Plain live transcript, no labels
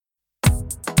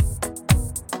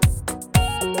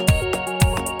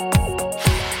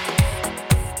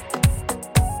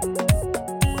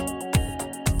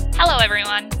Hello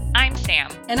everyone, I'm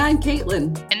Sam. And I'm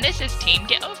Caitlin. And this is Team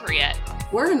Get Over It.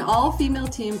 We're an all-female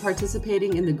team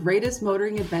participating in the greatest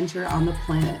motoring adventure on the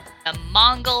planet. The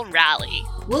Mongol Rally.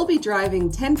 We'll be driving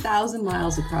 10,000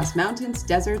 miles across mountains,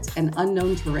 deserts, and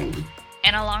unknown terrain.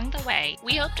 And along the way,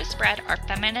 we hope to spread our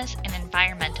feminist and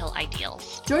environmental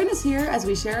ideals. Join us here as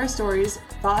we share our stories,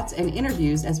 thoughts, and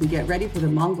interviews as we get ready for the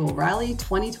Mongol Rally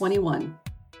 2021.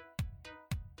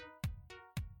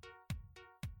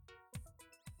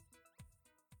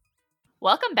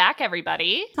 Welcome back,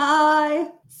 everybody. Hi.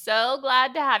 So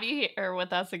glad to have you here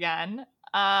with us again.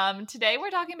 Today we're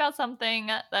talking about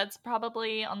something that's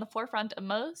probably on the forefront of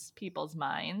most people's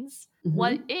minds. Mm-hmm.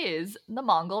 What is the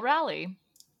Mongol Rally?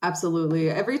 Absolutely.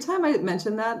 Every time I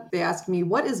mention that, they ask me,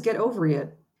 what is Get Over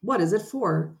It? What is it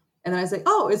for? And then I say,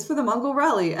 oh, it's for the Mongol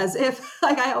Rally, as if,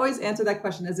 I always answer that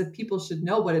question as if people should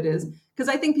know what it is, because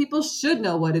I think people should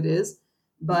know what it is.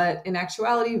 But in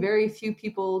actuality, very few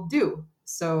people do.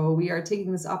 So we are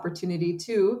taking this opportunity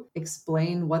to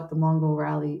explain what the Mongol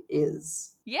Rally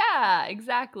is. Yeah,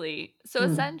 exactly. So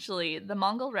essentially, the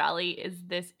Mongol Rally is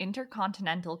this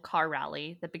intercontinental car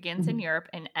rally that begins in Europe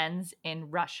and ends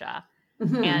in Russia.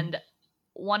 And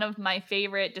one of my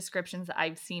favorite descriptions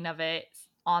I've seen of it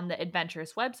on the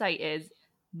Adventurous website is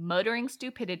motoring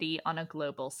stupidity on a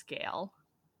global scale.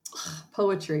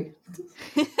 Poetry.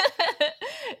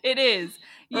 It is.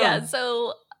 Yeah,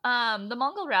 so the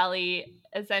Mongol Rally,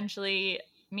 essentially,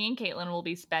 me and Caitlin will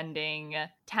be spending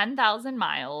 10,000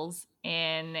 miles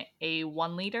in a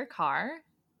 1-liter car,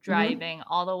 driving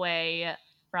all the way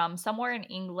from somewhere in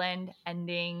England,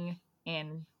 ending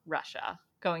in Russia,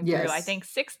 going through, I think,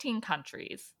 16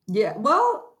 countries. Yeah,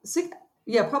 well,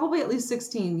 probably at least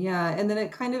 16, yeah. And then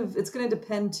it's going to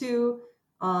depend, too,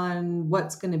 on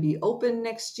what's going to be open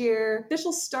next year.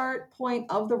 Official start point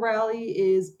of the rally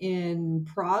is in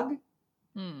Prague.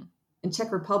 In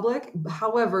Czech Republic.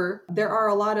 However, there are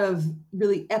a lot of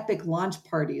really epic launch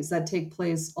parties that take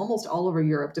place almost all over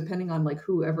Europe, depending on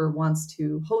whoever wants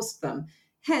to host them.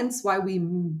 Hence why we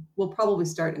will probably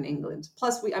start in England.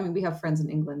 Plus, we have friends in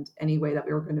England anyway that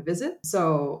we were going to visit.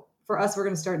 So for us, we're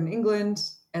going to start in England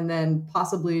and then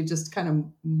possibly just kind of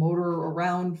motor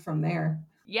around from there.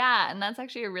 Yeah, and that's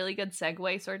actually a really good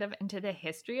segue sort of into the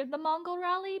history of the Mongol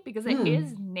Rally, because it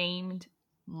is named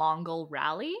Mongol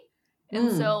Rally.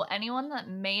 And so anyone that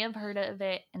may have heard of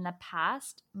it in the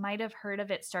past might have heard of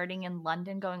it starting in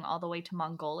London, going all the way to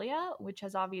Mongolia, which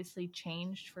has obviously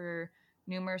changed for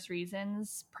numerous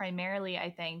reasons. Primarily, I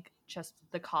think, just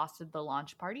the cost of the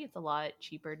launch party. It's a lot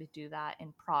cheaper to do that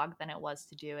in Prague than it was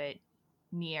to do it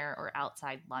near or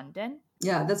outside London.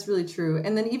 Yeah, that's really true.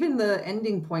 And then even the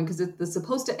ending point, because it's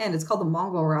supposed to end, it's called the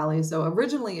Mongol Rally. So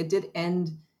originally it did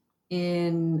end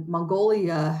in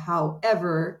Mongolia.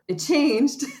 However, it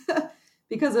changed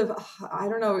because of, I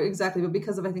don't know exactly, but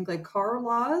because of, I think, car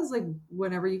laws,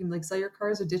 whenever you can sell your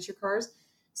cars or ditch your cars.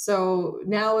 So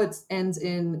now it ends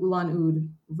in Ulan-Ude,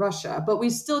 Russia, but we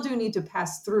still do need to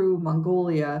pass through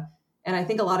Mongolia. And I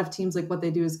think a lot of teams, what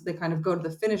they do is they kind of go to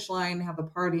the finish line, have a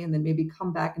party, and then maybe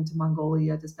come back into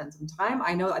Mongolia to spend some time.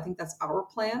 I think that's our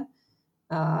plan.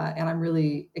 And I'm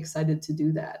really excited to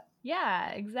do that. Yeah,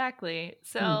 exactly.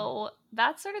 So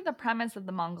that's sort of the premise of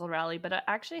the Mongol Rally, but it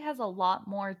actually has a lot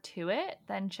more to it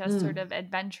than just sort of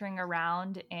adventuring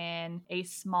around in a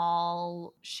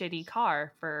small, shitty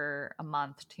car for a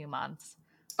month, 2 months.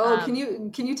 Oh, can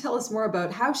you tell us more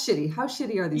about how shitty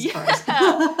are these cars?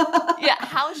 Yeah,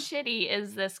 how shitty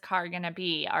is this car going to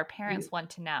be? Our parents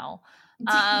want to know.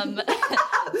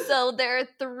 So there are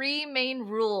 3 main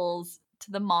rules to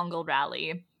the Mongol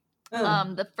Rally.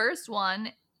 The first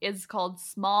one is called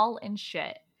small and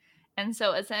shit. And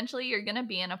so essentially you're going to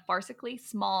be in a farcically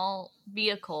small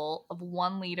vehicle of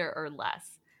 1 liter or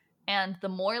less. And the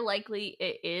more likely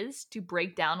it is to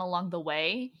break down along the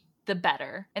way, the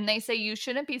better. And they say you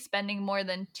shouldn't be spending more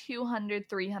than 200,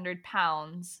 300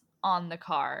 pounds on the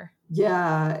car.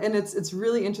 Yeah, and it's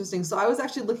really interesting. So I was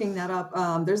actually looking that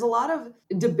up. There's a lot of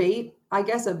debate, I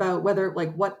guess, about whether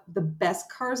what the best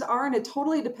cars are, and it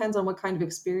totally depends on what kind of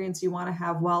experience you want to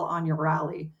have while on your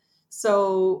rally.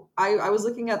 So I was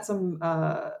looking at some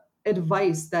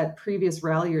advice that previous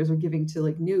ralliers are giving to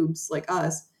noobs like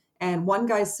us, and one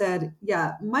guy said,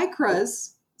 yeah,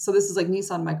 Micras, so this is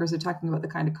Nissan Micras, they're talking about the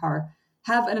kind of car,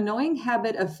 have an annoying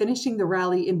habit of finishing the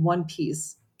rally in one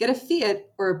piece. Get a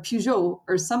Fiat or a Peugeot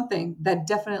or something that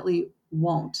definitely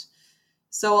won't.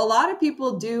 So a lot of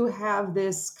people do have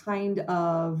this kind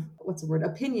of,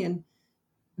 opinion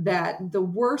that the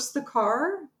worse the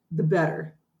car, the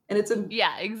better. And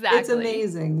Yeah, it's exactly.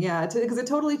 amazing. Yeah, because it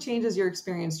totally changes your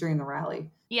experience during the rally.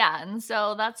 Yeah, and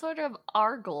so that's sort of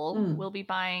our goal. Mm. We'll be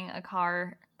buying a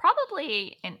car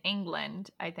probably in England,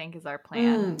 I think is our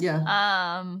plan.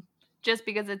 Yeah. Just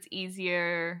because it's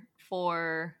easier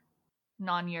for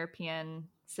non-European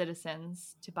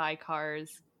citizens to buy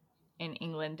cars in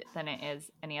England than it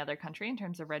is any other country in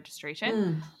terms of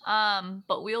registration.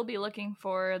 But we'll be looking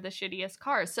for the shittiest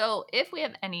cars. So if we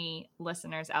have any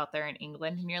listeners out there in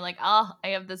England and you're like, oh, I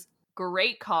have this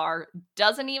great car,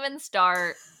 doesn't even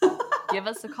start, give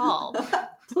us a call.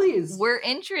 Please. We're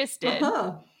interested.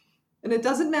 And it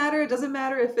doesn't matter. It doesn't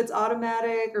matter if it's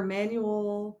automatic or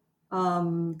manual.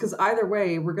 Because either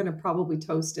way, we're going to probably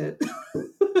toast it.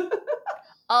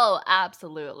 Oh,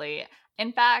 absolutely.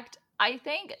 In fact, I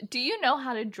think, do you know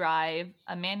how to drive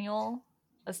a manual,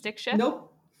 a stick shift?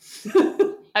 Nope.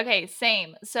 Okay,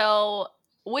 same. So,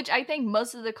 which I think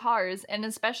most of the cars, and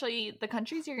especially the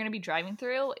countries you're going to be driving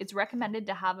through, it's recommended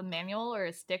to have a manual or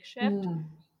a stick shift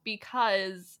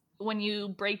because when you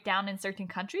break down in certain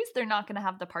countries, they're not going to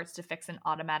have the parts to fix an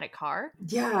automatic car.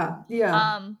 Yeah.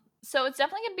 So it's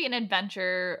definitely going to be an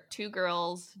adventure. Two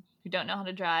girls who don't know how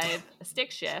to drive a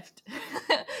stick shift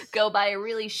go buy a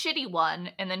really shitty one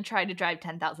and then try to drive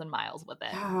 10,000 miles with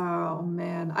it. Oh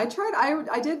man, I tried.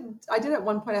 I did at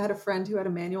one point. I had a friend who had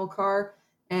a manual car,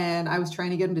 and I was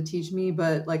trying to get him to teach me,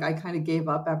 but like I kind of gave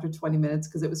up after 20 minutes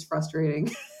because it was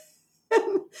frustrating.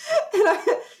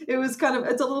 It was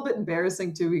it's a little bit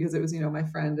embarrassing too because it was my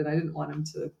friend and I didn't want him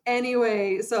to.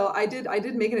 Anyway, so I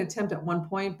did make an attempt at one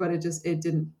point, but it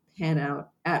didn't pan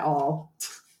out at all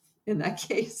in that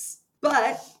case.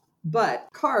 But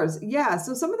cars, yeah.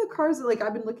 So some of the cars that like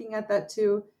I've been looking at that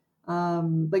too,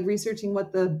 like researching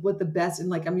what the best, and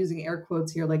like I'm using air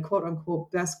quotes here, like quote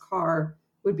unquote best car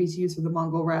would be to use for the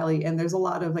Mongol Rally. And there's a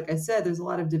lot of, like I said, there's a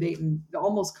lot of debate and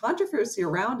almost controversy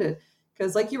around it.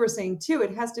 Because like you were saying too,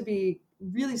 it has to be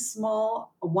really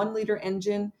small, a 1-liter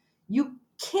engine. You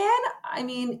can, I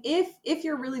mean, if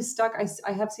you're really stuck,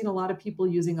 I have seen a lot of people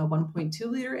using a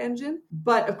 1.2-liter engine.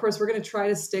 But of course, we're going to try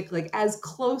to stick like as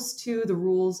close to the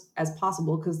rules as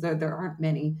possible because there aren't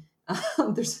many.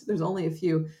 There's only a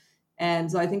few.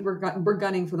 And so I think we're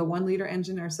gunning for the 1-liter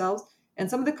engine ourselves. And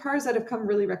some of the cars that have come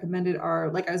really recommended are,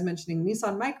 like I was mentioning,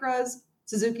 Nissan Micras,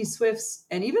 Suzuki Swifts,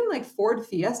 and even like Ford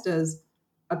Fiestas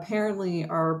apparently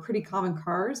are pretty common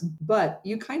cars, but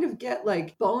you kind of get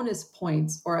like bonus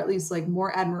points or at least like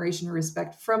more admiration or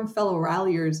respect from fellow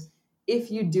ralliers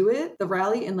if you do the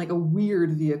rally in like a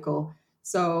weird vehicle.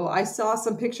 So I saw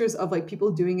some pictures of like people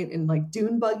doing it in like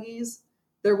dune buggies.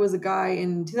 There was a guy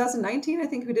in 2019, I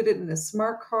think, who did it in a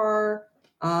smart car.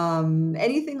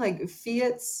 Anything like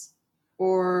Fiats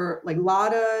or like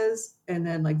Ladas, and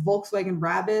then like Volkswagen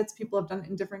Rabbits. People have done it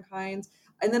in different kinds.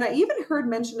 And then I even heard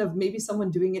mention of maybe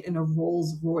someone doing it in a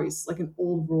Rolls Royce, like an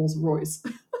old Rolls Royce,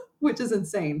 which is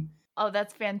insane. Oh,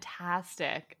 that's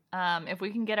fantastic. If we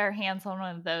can get our hands on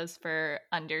one of those for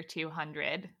under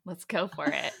 200, let's go for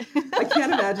it. I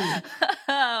can't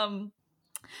imagine.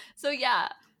 So yeah,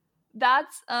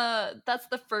 that's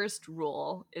the first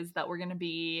rule, is that we're going to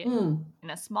be in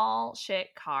a small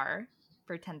shit car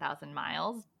for 10,000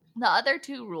 miles. The other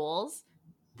two rules,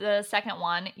 the second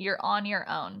one, you're on your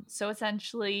own. So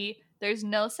essentially, there's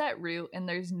no set route and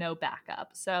there's no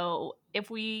backup. So if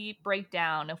we break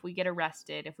down, if we get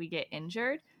arrested, if we get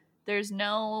injured, there's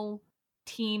no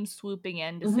team swooping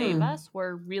in to save us.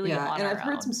 We're really on our own. And I've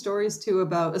heard some stories too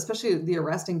about, especially the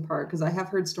arresting part, because I have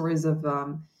heard stories of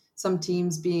some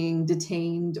teams being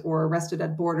detained or arrested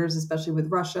at borders, especially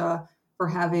with Russia, for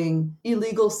having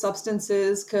illegal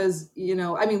substances. Because,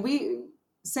 I mean,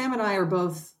 Sam and I are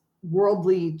both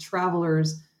worldly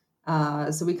travelers,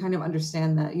 so we kind of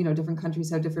understand that different countries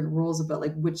have different rules about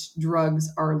like which drugs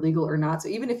are legal or not. So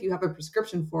even if you have a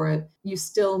prescription for it, you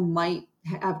still might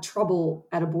have trouble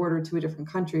at a border to a different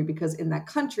country because in that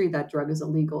country that drug is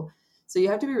illegal. So you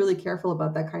have to be really careful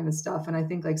about that kind of stuff. And I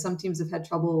think like some teams have had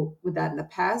trouble with that in the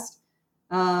past.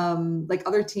 Like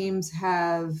other teams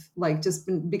have like just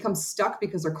become stuck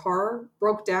because their car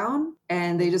broke down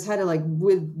and they just had to like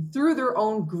through their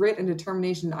own grit and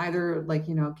determination, either like,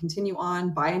 continue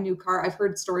on, buy a new car. I've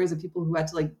heard stories of people who had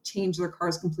to like change their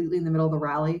cars completely in the middle of the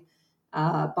rally,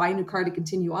 buy a new car to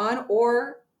continue on.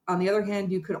 Or on the other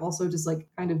hand, you could also just like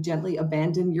kind of gently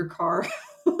abandon your car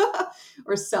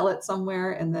or sell it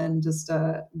somewhere and then just,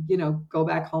 go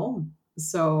back home.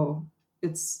 So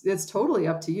it's totally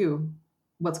up to you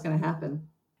what's going to happen.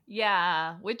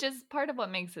 Yeah, which is part of what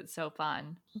makes it so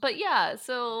fun. But yeah,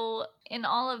 so in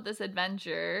all of this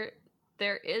adventure,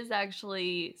 there is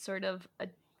actually sort of a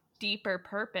deeper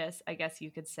purpose, I guess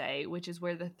you could say, which is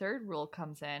where the third rule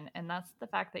comes in, and that's the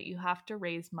fact that you have to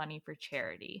raise money for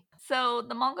charity. So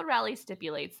the Mongol Rally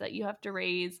stipulates that you have to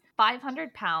raise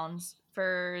 £500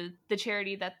 for the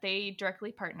charity that they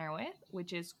directly partner with,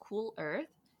 which is Cool Earth.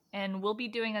 And we'll be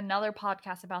doing another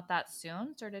podcast about that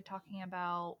soon, sort of talking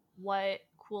about what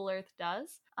Cool Earth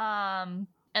does.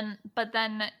 But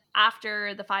then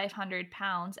after the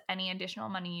 £500, any additional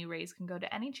money you raise can go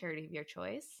to any charity of your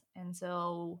choice. And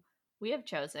so we have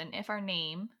chosen, if our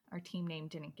team name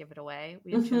didn't give it away,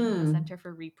 we have chosen the Center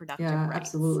for Reproductive Rights.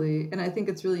 Absolutely. And I think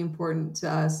it's really important to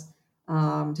us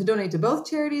to donate to both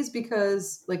charities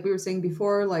because, like we were saying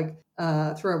before, like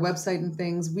through our website and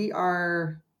things, we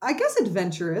are, I guess,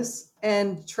 adventurous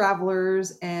and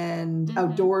travelers and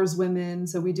outdoors women.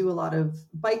 So we do a lot of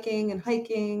biking and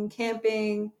hiking,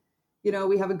 camping. You know,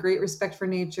 we have a great respect for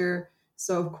nature.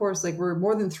 So of course, like we're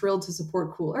more than thrilled to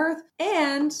support Cool Earth.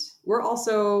 And we're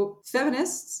also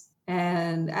feminists.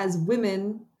 And as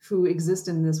women who exist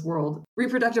in this world,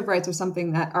 reproductive rights are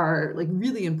something that are like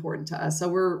really important to us. So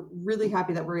we're really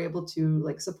happy that we're able to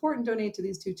like support and donate to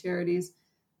these two charities.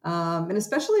 And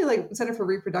especially like Center for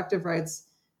Reproductive Rights,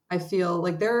 I feel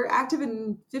like they're active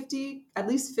in at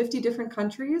least 50 different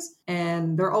countries,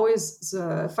 and they're always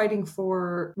fighting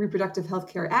for reproductive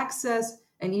healthcare access,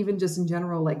 and even just in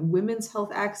general, like women's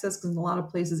health access. Because in a lot of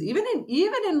places, even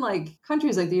in like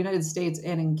countries like the United States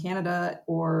and in Canada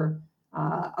or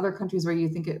other countries where you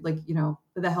think it like, you know,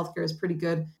 the healthcare is pretty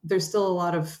good, there's still a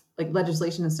lot of like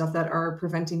legislation and stuff that are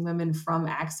preventing women from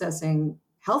accessing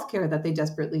healthcare that they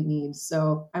desperately need.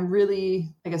 So I'm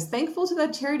really, I guess, thankful to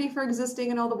that charity for existing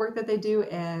and all the work that they do,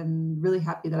 and really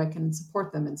happy that I can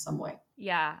support them in some way.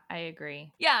 Yeah, I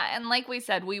agree. Yeah, and like we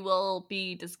said, we will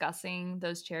be discussing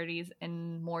those charities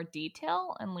in more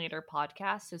detail in later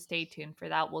podcasts, so stay tuned for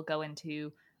that. We'll go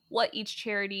into what each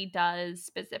charity does,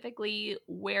 specifically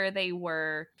where they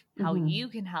work, how you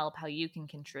can help, how you can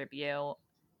contribute,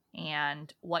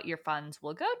 and what your funds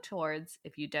will go towards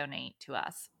if you donate to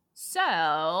us.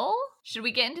 So, should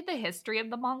we get into the history of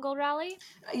the Mongol Rally?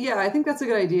 Yeah, I think that's a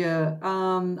good idea.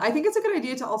 I think it's a good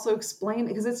idea to also explain,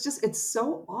 because it's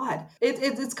so odd.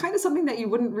 It's kind of something that you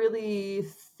wouldn't really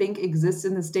think exists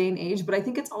in this day and age, but I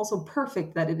think it's also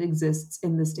perfect that it exists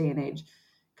in this day and age.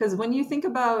 Because when you think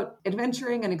about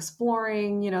adventuring and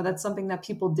exploring, you know, that's something that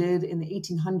people did in the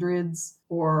 1800s,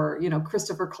 or, you know,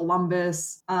 Christopher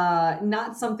Columbus,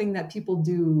 not something that people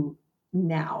do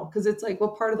now, because it's like,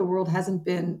 what part of the world hasn't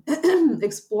been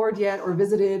explored yet or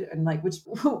visited, and like which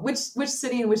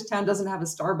city and which town doesn't have a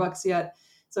Starbucks yet.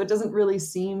 So it doesn't really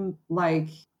seem like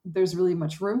there's really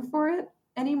much room for it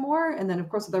anymore. And then of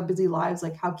course with our busy lives,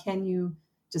 like how can you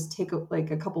just take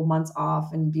a couple months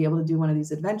off and be able to do one of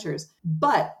these adventures?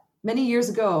 But many years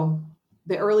ago,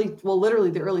 literally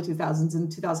the early 2000s, in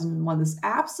 2001, this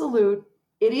absolute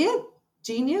idiot,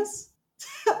 genius,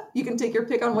 you can take your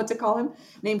pick on what to call him,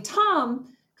 named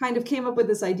Tom, kind of came up with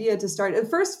this idea to start. At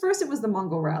first it was the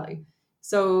Mongol Rally.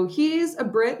 So he's a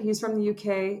Brit, he's from the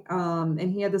UK,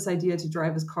 and he had this idea to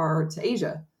drive his car to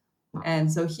Asia.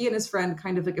 And so he and his friend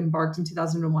kind of like embarked in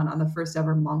 2001 on the first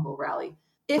ever Mongol Rally.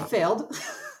 It failed.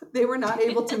 They were not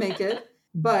able to make it,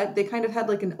 but they kind of had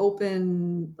like an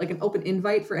open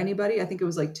invite for anybody. I think it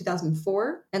was like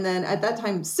 2004. And then at that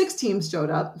time, 6 teams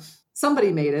showed up.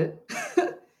 Somebody made it.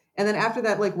 And then after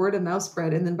that, like word of mouth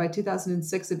spread. And then by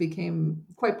 2006, it became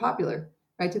quite popular,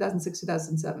 right? 2006,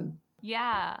 2007.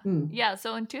 Yeah. Yeah.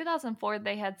 So in 2004,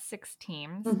 they had 6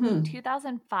 teams.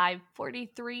 2005,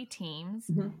 43 teams.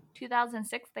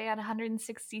 2006, they had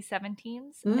 167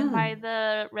 teams. And by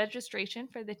the registration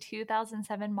for the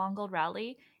 2007 Mongol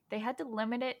Rally, they had to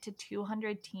limit it to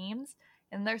 200 teams.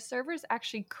 And their servers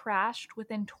actually crashed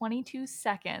within 22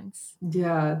 seconds.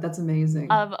 Yeah, that's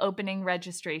amazing. Of opening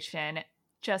registration,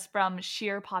 just from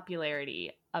sheer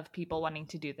popularity of people wanting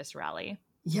to do this rally.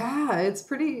 Yeah, it's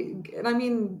pretty, and I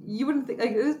mean, you wouldn't think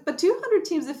like, but 200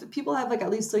 teams, if people have like at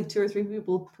least like 2 or 3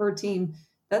 people per team,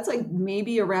 that's like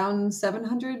maybe around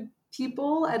 700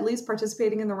 people at least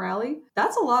participating in the rally.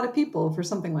 That's a lot of people for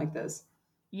something like this.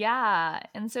 Yeah,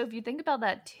 and so if you think about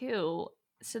that too,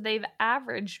 so they've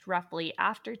averaged roughly,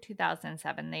 after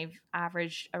 2007, they've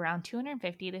averaged around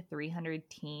 250 to 300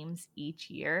 teams each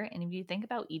year. And if you think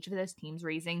about each of those teams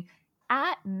raising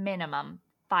at minimum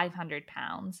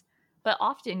 £500, but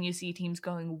often you see teams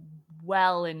going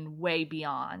well and way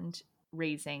beyond,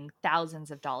 raising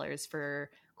thousands of dollars for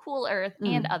Cool Earth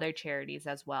and other charities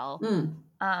as well.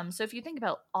 So if you think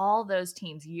about all those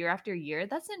teams year after year,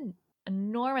 that's an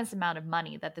enormous amount of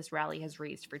money that this rally has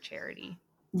raised for charity.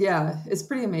 Yeah, it's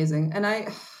pretty amazing. And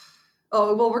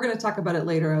Oh, well, we're going to talk about it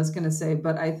later, I was going to say,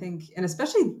 but I think, and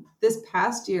especially this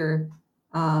past year,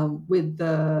 with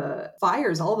the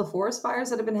fires, all the forest fires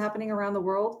that have been happening around the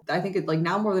world, I think it like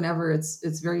now more than ever,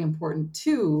 it's very important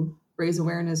to raise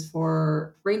awareness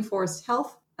for rainforest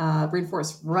health,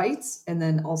 rainforest rights, and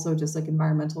then also just like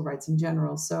environmental rights in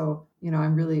general. So,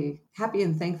 I'm really happy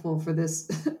and thankful for this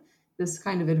this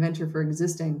kind of adventure for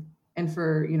existing and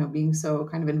for being so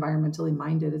kind of environmentally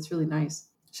minded. It's really nice.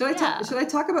 Yeah. Should I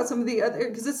talk about some of the other,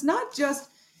 because it's not just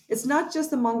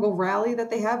the Mongol rally that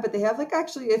they have, but they have like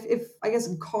actually if I guess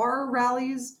car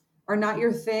rallies are not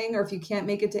your thing, or if you can't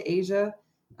make it to Asia,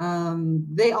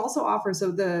 they also offer,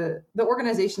 so the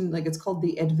organization, like it's called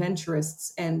the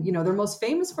Adventurists, and they're most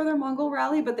famous for their Mongol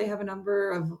rally, but they have a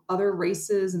number of other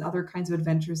races and other kinds of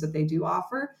adventures that they do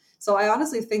offer. So I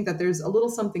honestly think that there's a little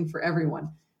something for everyone.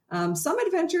 Some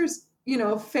adventures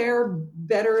fare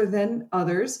better than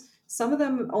others. Some of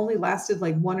them only lasted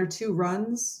like 1 or 2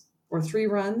 runs or 3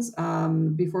 runs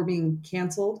before being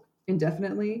canceled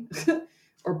indefinitely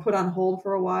or put on hold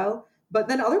for a while. But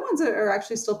then other ones are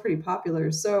actually still pretty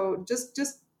popular. So just to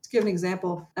give an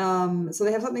example, so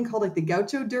they have something called like the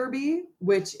Gaucho Derby,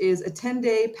 which is a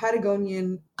 10-day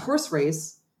Patagonian horse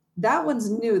race. That one's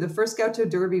new. The first Gaucho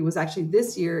Derby was actually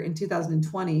this year in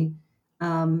 2020.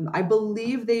 I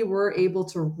believe they were able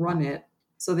to run it.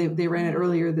 So they ran it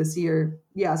earlier this year.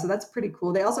 Yeah, so that's pretty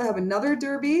cool. They also have another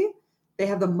derby. They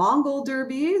have the Mongol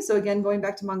Derby. So again, going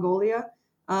back to Mongolia.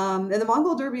 And the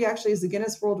Mongol Derby actually is the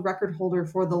Guinness World Record holder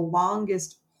for the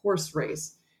longest horse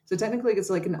race. So technically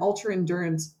it's like an ultra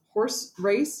endurance horse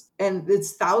race, and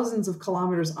it's thousands of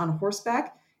kilometers on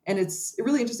horseback. And it's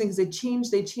really interesting because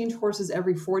they change horses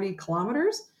every 40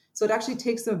 kilometers. So it actually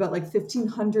takes them about like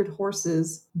 1,500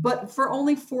 horses, but for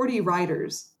only 40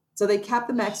 riders. So they cap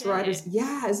the max riders.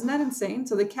 Yeah, isn't that insane?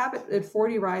 So they cap it at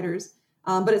 40 riders,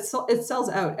 but it sells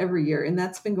out every year, and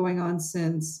that's been going on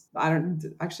since I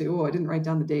didn't write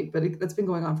down the date, but that's been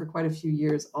going on for quite a few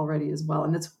years already as well,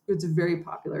 and it's very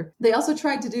popular. They also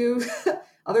tried to do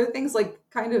other things like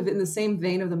kind of in the same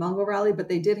vein of the Mongol Rally, but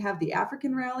they did have the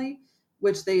African Rally,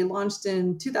 which they launched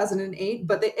in 2008,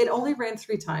 but it only ran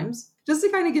 3 times. Just to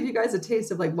kind of give you guys a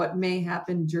taste of like what may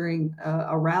happen during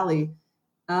a rally.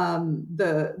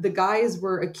 The guys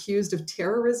were accused of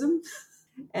terrorism,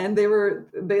 and they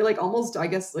like almost, I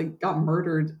guess, like got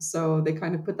murdered. So they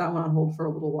kind of put that one on hold for a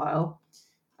little while.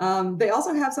 They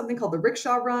also have something called the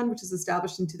Rickshaw Run, which is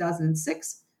established in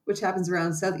 2006, which happens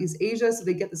around Southeast Asia. So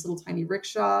they get this little tiny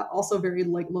rickshaw, also very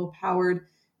like low powered.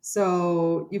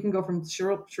 So you can go from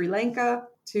Sri Lanka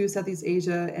to Southeast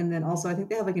Asia. And then also I think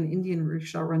they have like an Indian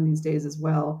rickshaw run these days as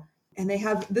well. And they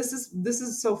have, this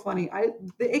is so funny.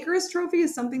 The Icarus Trophy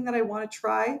is something that I want to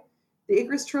try. The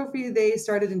Icarus Trophy, they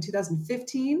started in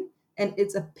 2015, and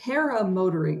it's a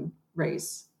paramotoring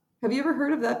race. Have you ever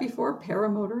heard of that before?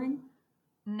 Paramotoring?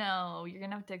 No, you're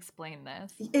gonna have to explain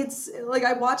this. It's like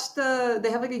I watched they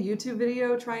have like a YouTube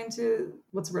video trying to,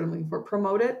 what's the word I'm looking for,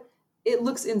 promote it. It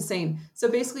looks insane. So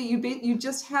basically you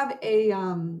just have a,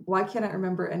 why can't I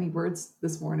remember any words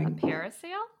this morning? A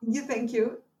parasail? Yeah, thank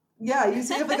you. Yeah, you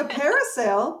have like a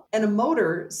parasail and a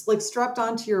motor like strapped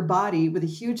onto your body with a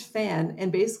huge fan,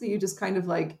 and basically you just kind of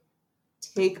like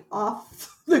take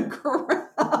off the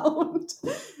ground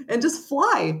and just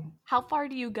fly. How far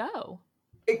do you go?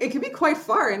 It can be quite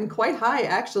far and quite high,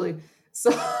 actually.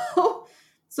 So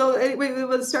it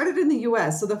was started in the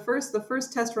U.S. So the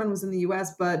first test run was in the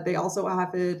U.S., but they also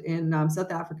have it in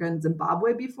South Africa and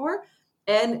Zimbabwe before.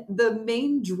 And the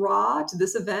main draw to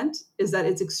this event is that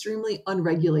it's extremely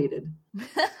unregulated,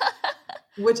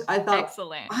 which I thought,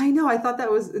 excellent. I know, I thought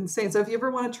that was insane. So if you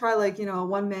ever want to try like, a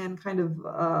one-man kind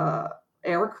of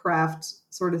aircraft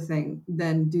sort of thing,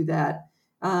 then do that.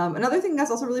 Another thing that's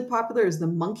also really popular is the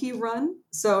Monkey Run.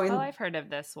 So I've heard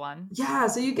of this one. Yeah,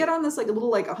 so you get on this like a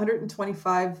little like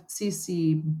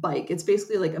 125cc bike. It's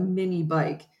basically like a mini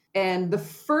bike. And the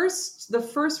first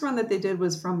run that they did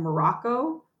was from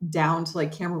Morocco down to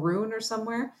like Cameroon or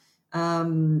somewhere.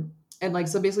 And like,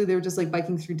 so basically they were just like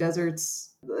biking through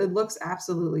deserts. It looks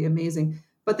absolutely amazing.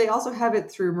 But they also have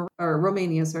it through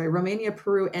Romania,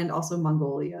 Peru, and also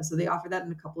Mongolia. So they offer that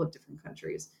in a couple of different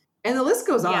countries. And the list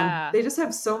goes on. They just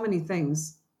have so many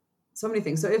things. So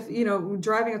if,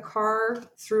 driving a car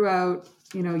throughout,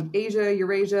 Asia,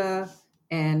 Eurasia,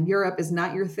 and Europe is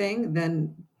not your thing,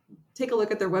 then take a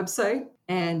look at their website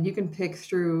and you can pick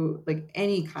through like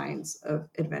any kinds of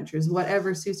adventures,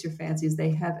 whatever suits your fancies.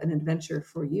 They have an adventure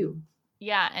for you.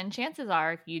 Yeah, and chances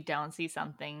are if you don't see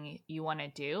something you want to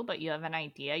do, but you have an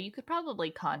idea, you could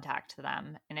probably contact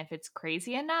them. And if it's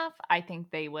crazy enough, I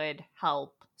think they would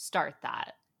help start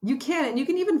that. You can, and you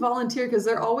can even volunteer because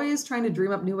they're always trying to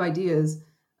dream up new ideas.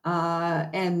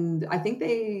 And I think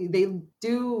they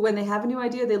do when they have a new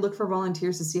idea, they look for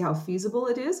volunteers to see how feasible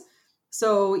it is.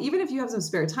 So even if you have some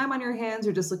spare time on your hands,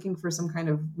 you're just looking for some kind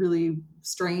of really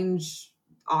strange,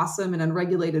 awesome, and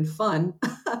unregulated fun,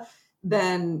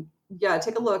 then yeah,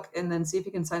 take a look and then see if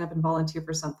you can sign up and volunteer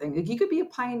for something. Like you could be a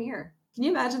pioneer. Can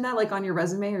you imagine that like on your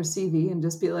resume or CV and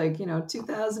just be like,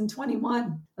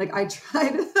 2021. Like I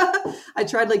tried I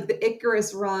tried like the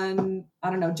Icarus run, I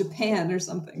don't know, Japan or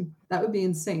something. That would be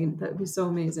insane. That would be so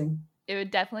amazing. It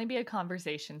would definitely be a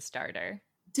conversation starter.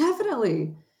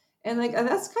 Definitely. And like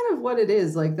that's kind of what it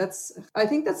is. Like I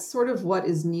think that's sort of what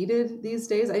is needed these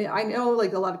days. I know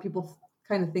like a lot of people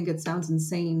kind of think it sounds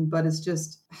insane, but it's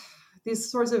just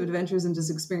these sorts of adventures and just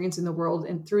experiencing the world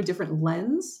and through a different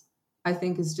lens, I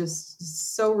think is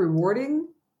just so rewarding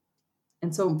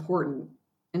and so important.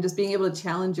 And just being able to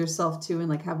challenge yourself too and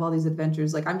like have all these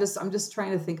adventures. Like I'm just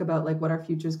trying to think about like what our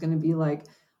future is going to be like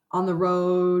on the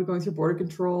road, going through border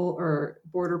control or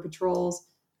border patrols,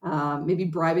 maybe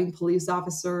bribing police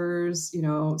officers,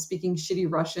 speaking shitty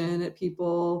Russian at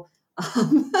people.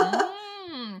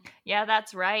 Yeah,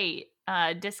 that's right.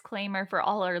 Disclaimer for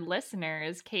all our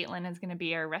listeners, Caitlin is going to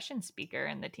be our Russian speaker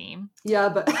in the team. Yeah,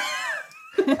 but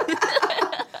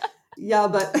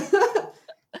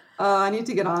I need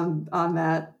to get on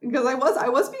that because I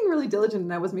was being really diligent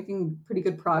and I was making pretty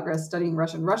good progress studying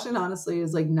Russian. Russian, honestly,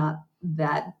 is like not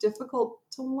that difficult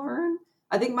to learn.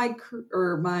 I think my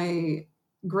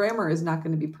grammar is not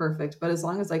going to be perfect, but as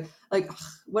long as like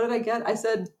what did I get? I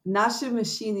said "Наши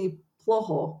машины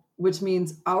плохо," which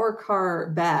means our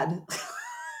car bad.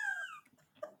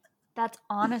 That's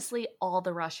honestly all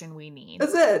the Russian we need.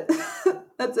 That's it.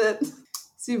 That's it.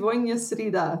 Сегодня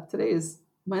среда. Today is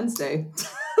Wednesday.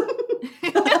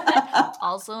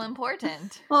 Also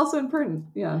important. Also important,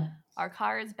 yeah. Our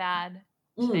car is bad.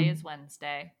 Today is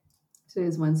Wednesday. Today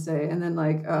is Wednesday. And then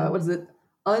like, what is it?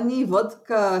 Ani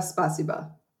vodka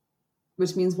spasiba,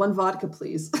 which means one vodka,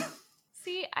 please.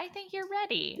 See, I think you're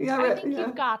ready. Yeah, I think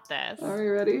you've got this. Are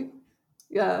you ready?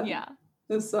 Yeah. Yeah.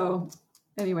 So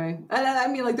anyway, and I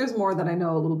mean, like, there's more that I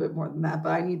know a little bit more than that,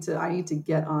 but I need to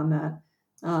get on that,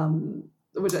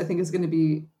 which I think is going to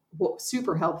be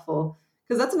super helpful.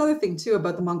 Because that's another thing too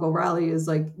about the Mongol Rally is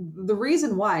like the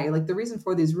reason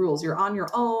for these rules, you're on your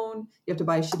own, you have to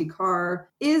buy a shitty car,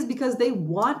 is because they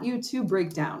want you to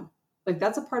break down. Like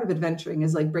that's a part of adventuring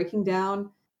is like breaking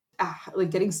down, like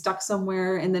getting stuck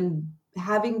somewhere and then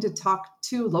having to talk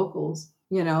to locals,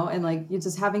 and like you're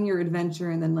just having your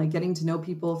adventure and then like getting to know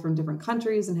people from different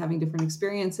countries and having different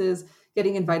experiences,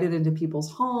 getting invited into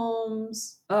people's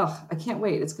homes. Ugh, I can't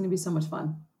wait. It's going to be so much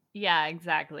fun. Yeah,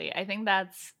 exactly. I think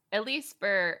that's, at least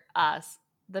for us,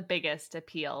 the biggest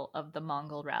appeal of the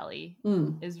Mongol Rally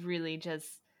is really just,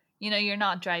 you're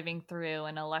not driving through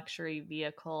in a luxury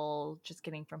vehicle, just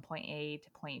getting from point A to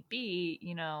point B.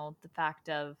 The fact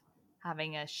of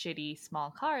having a shitty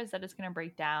small car is that it's going to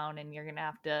break down and you're going to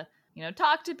have to,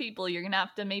 talk to people. You're going to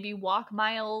have to maybe walk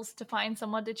miles to find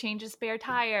someone to change a spare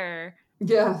tire.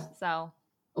 Yeah. So.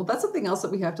 Well, that's something else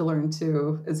that we have to learn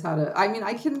too, is how to,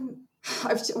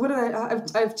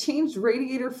 I've changed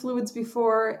radiator fluids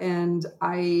before, and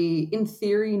I, in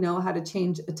theory, know how to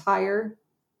change a tire.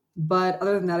 But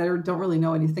other than that, I don't really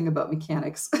know anything about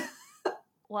mechanics.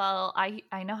 Well,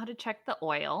 I know how to check the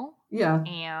oil. Yeah.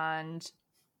 And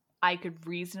I could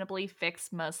reasonably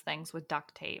fix most things with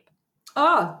duct tape.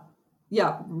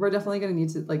 Yeah. We're definitely going to need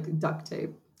to like duct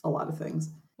tape a lot of things.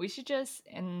 We should just,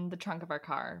 in the trunk of our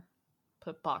car,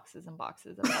 put boxes and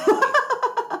boxes of duct tape.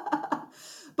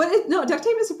 But duct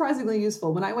tape is surprisingly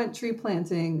useful. When I went tree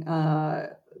planting,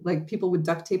 like people would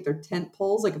duct tape their tent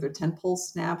poles, like if their tent poles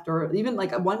snapped, or even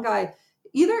like one guy,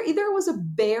 either it was a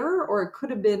bear or it could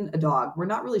have been a dog. We're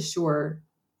not really sure.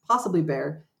 Possibly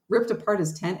bear ripped apart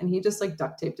his tent and he just like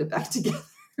duct taped it back together.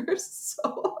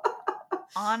 So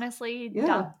honestly,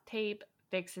 duct tape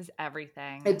fixes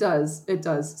everything. It does.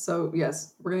 So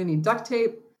yes, we're gonna need duct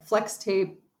tape, flex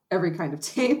tape, every kind of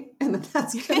tape, and then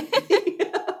that's gonna be.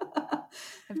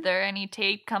 If there are any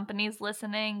tape companies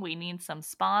listening, we need some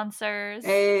sponsors.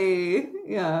 Hey,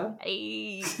 yeah.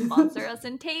 Hey, sponsor us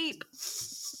in tape.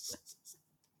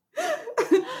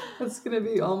 That's going to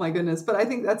be, oh my goodness. But I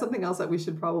think that's something else that we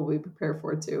should probably prepare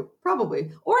for too.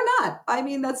 Probably. Or not. I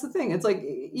mean, that's the thing. It's like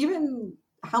even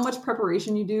how much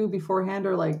preparation you do beforehand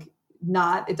or like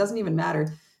not, it doesn't even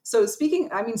matter. So speaking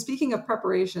of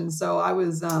preparation, so I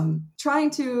was trying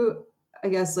to, I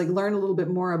guess, like learn a little bit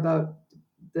more about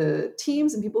the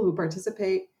teams and people who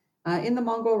participate in the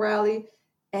Mongol Rally.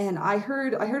 And I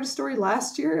heard a story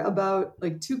last year about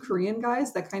like two Korean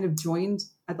guys that kind of joined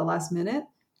at the last minute.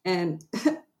 And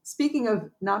speaking of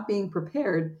not being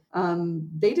prepared,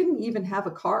 they didn't even have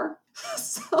a car.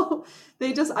 So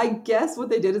they just, I guess what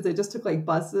they did is they just took like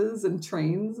buses and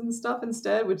trains and stuff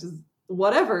instead, which is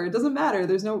whatever. It doesn't matter.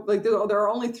 There's no, like, there are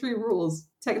only 3 rules.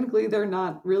 Technically, they're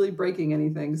not really breaking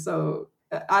anything. So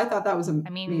I thought that was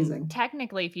amazing.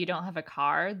 Technically, if you don't have a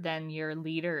car, then your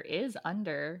liter is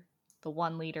under the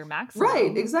 1 liter maximum.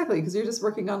 Right, exactly. Because you're just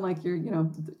working on like your,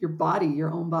 your body,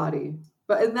 your own body.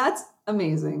 And that's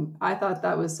amazing. I thought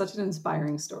that was such an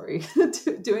inspiring story,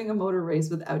 doing a motor race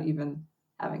without even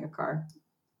having a car.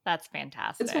 That's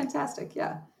fantastic. It's fantastic.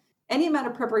 Yeah. Any amount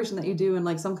of preparation that you do in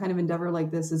like some kind of endeavor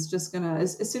like this is just gonna,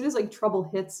 as soon as like trouble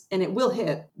hits, and it will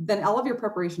hit, then all of your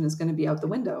preparation is going to be out the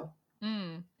window.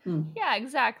 Yeah,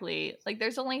 exactly. Like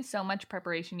there's only so much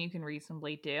preparation you can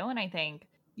reasonably do. And I think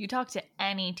you talk to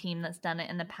any team that's done it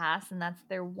in the past, and that's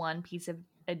their one piece of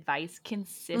advice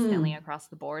consistently across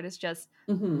the board is just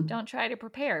don't try to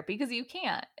prepare, because you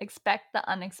can't. Expect the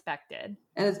unexpected.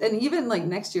 And even like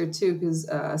next year too, because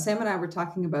Sam and I were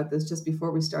talking about this just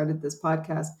before we started this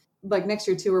podcast. Like next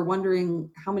year too, we're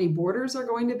wondering how many borders are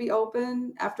going to be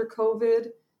open after COVID,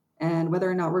 and whether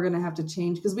or not we're going to have to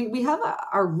change, because we have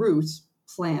our route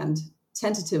planned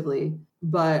tentatively,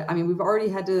 but I mean, we've already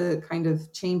had to kind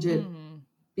of change it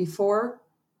before.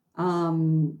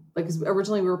 Like, 'cause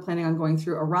originally we were planning on going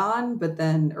through Iran, but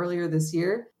then earlier this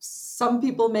year, some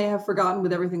people may have forgotten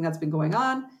with everything that's been going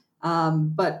on.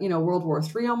 But World War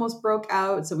III almost broke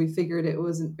out. So we figured it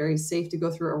wasn't very safe to go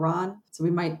through Iran. So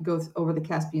we might go over the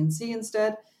Caspian Sea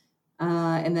instead.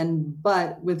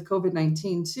 But with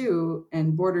COVID-19 too,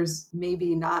 and borders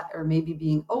maybe not, or maybe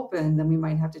being open, then we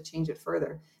might have to change it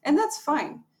further. And that's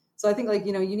fine. So I think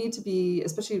you need to be,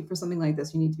 especially for something like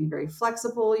this, you need to be very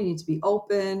flexible. You need to be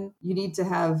open. You need to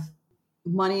have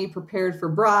money prepared for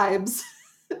bribes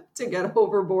to get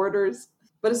over borders.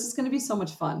 But it's just going to be so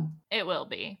much fun. It will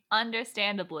be,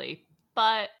 understandably.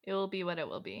 But it will be what it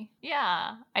will be.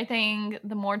 Yeah. I think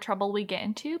the more trouble we get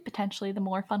into, potentially the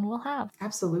more fun we'll have.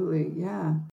 Absolutely.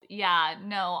 Yeah. Yeah.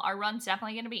 No, our run's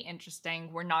definitely going to be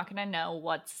interesting. We're not going to know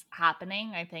what's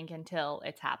happening, I think, until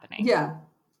it's happening. Yeah.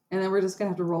 And then we're just going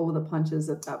to have to roll with the punches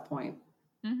at that point.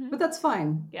 But that's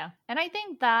fine. Yeah. And I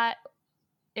think that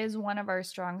is one of our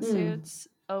strong suits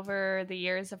over the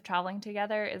years of traveling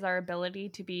together, is our ability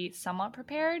to be somewhat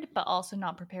prepared, but also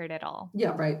not prepared at all.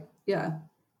 Yeah. Right. Yeah.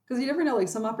 Because you never know, like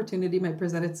some opportunity might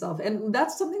present itself. And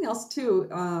that's something else too.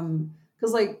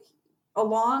 Because like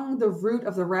along the route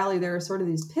of the rally, there are sort of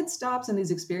these pit stops and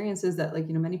these experiences that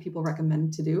many people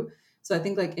recommend to do. So I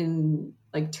think like in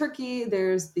like Turkey,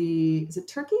 is it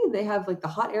Turkey? They have like the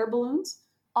hot air balloons.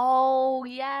 Oh,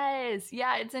 yes.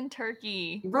 Yeah, it's in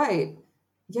Turkey. Right.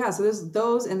 Yeah. So there's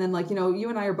those. And then you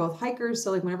and I are both hikers.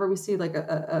 So like whenever we see like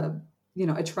a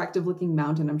attractive looking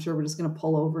mountain, I'm sure we're just going to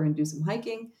pull over and do some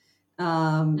hiking.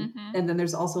 And then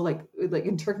there's also like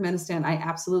in Turkmenistan, I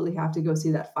absolutely have to go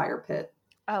see that fire pit.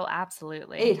 Oh,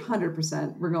 absolutely.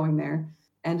 800% we're going there.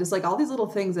 And just like all these little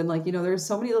things. And there's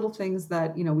so many little things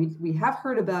that, we have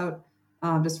heard about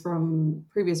just from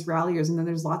previous ralliers. And then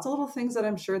there's lots of little things that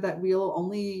I'm sure that we'll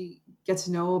only get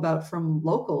to know about from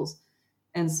locals.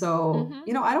 And so,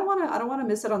 I don't want to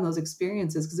miss out on those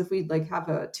experiences, because if we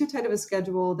have too tight of a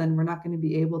schedule, then we're not going to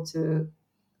be able to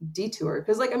detour.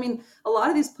 Because a lot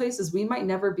of these places, we might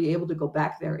never be able to go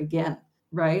back there again,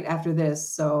 right? After this.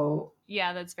 So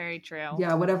yeah, that's very true.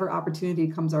 Yeah. Whatever opportunity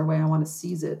comes our way, I want to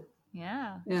seize it.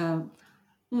 Yeah. Yeah.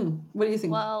 What do you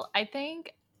think? Well, I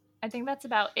think that's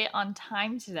about it on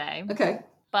time today. Okay.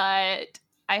 But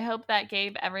I hope that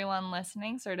gave everyone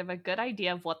listening sort of a good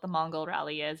idea of what the Mongol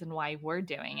Rally is and why we're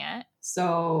doing it.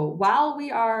 So while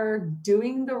we are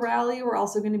doing the rally, we're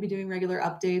also going to be doing regular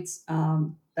updates.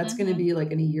 That's going to be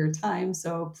like in a year time.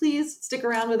 So please stick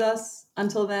around with us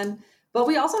until then. But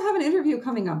we also have an interview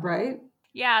coming up, right?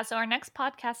 Yeah. So our next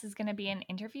podcast is going to be an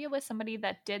interview with somebody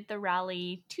that did the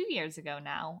rally 2 years ago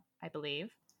now, I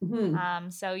believe.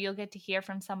 So you'll get to hear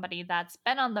from somebody that's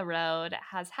been on the road,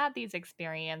 has had these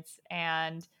experiences,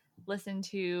 and listen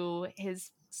to his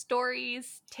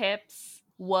stories, tips,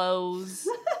 woes,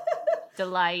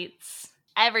 delights,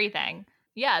 everything.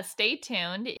 Yeah, stay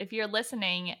tuned. If you're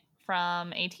listening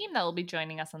from a team that will be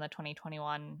joining us on the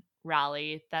 2021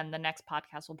 rally, then the next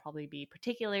podcast will probably be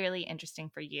particularly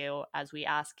interesting for you, as we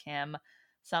ask him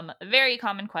some very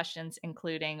common questions,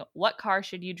 including what car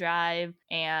should you drive?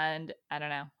 And I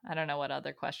don't know what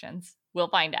other questions. We'll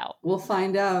find out. We'll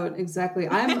find out. Exactly.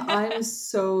 I'm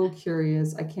so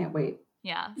curious. I can't wait.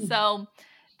 Yeah. So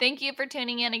thank you for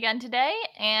tuning in again today,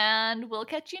 and we'll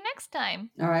catch you next time.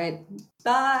 All right.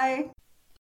 Bye.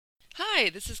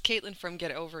 Hi, this is Caitlin from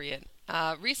Get Over It.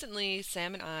 Recently,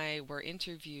 Sam and I were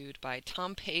interviewed by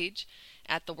Tom Page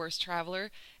at The Worst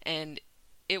Traveler, and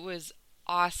it was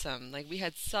awesome. Like, we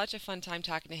had such a fun time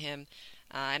talking to him,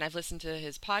 and I've listened to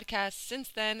his podcast since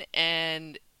then,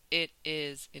 and it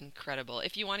is incredible.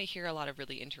 If you want to hear a lot of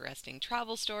really interesting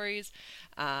travel stories,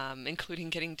 including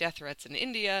getting death threats in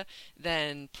India,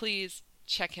 then please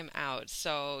check him out.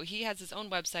 So he has his own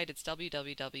website. It's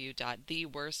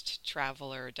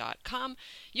www.theworsttraveler.com.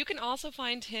 You can also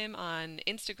find him on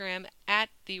Instagram at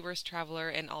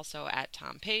theworsttraveler and also at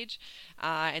Tom Page.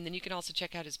 And then you can also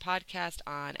check out his podcast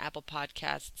on Apple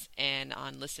Podcasts and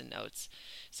on Listen Notes.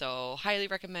 So highly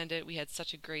recommend it. We had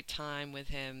such a great time with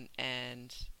him,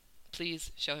 and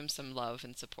please show him some love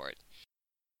and support.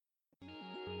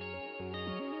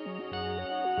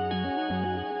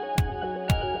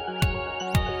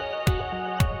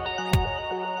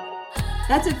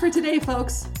 That's it for today,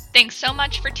 folks. Thanks so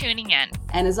much for tuning in.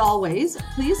 And as always,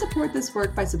 please support this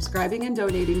work by subscribing and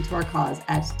donating to our cause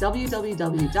at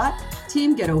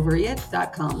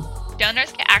www.teamgetoverit.com.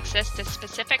 Donors get access to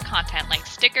specific content like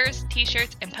stickers,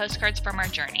 t-shirts, and postcards from our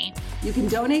journey. You can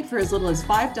donate for as little as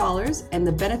 $5, and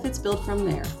the benefits build from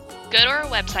there. Go to our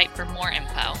website for more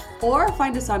info. Or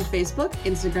find us on Facebook,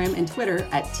 Instagram, and Twitter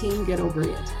at Team Get Over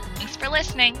It. Thanks for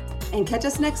listening. And catch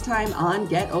us next time on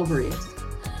Get Over It.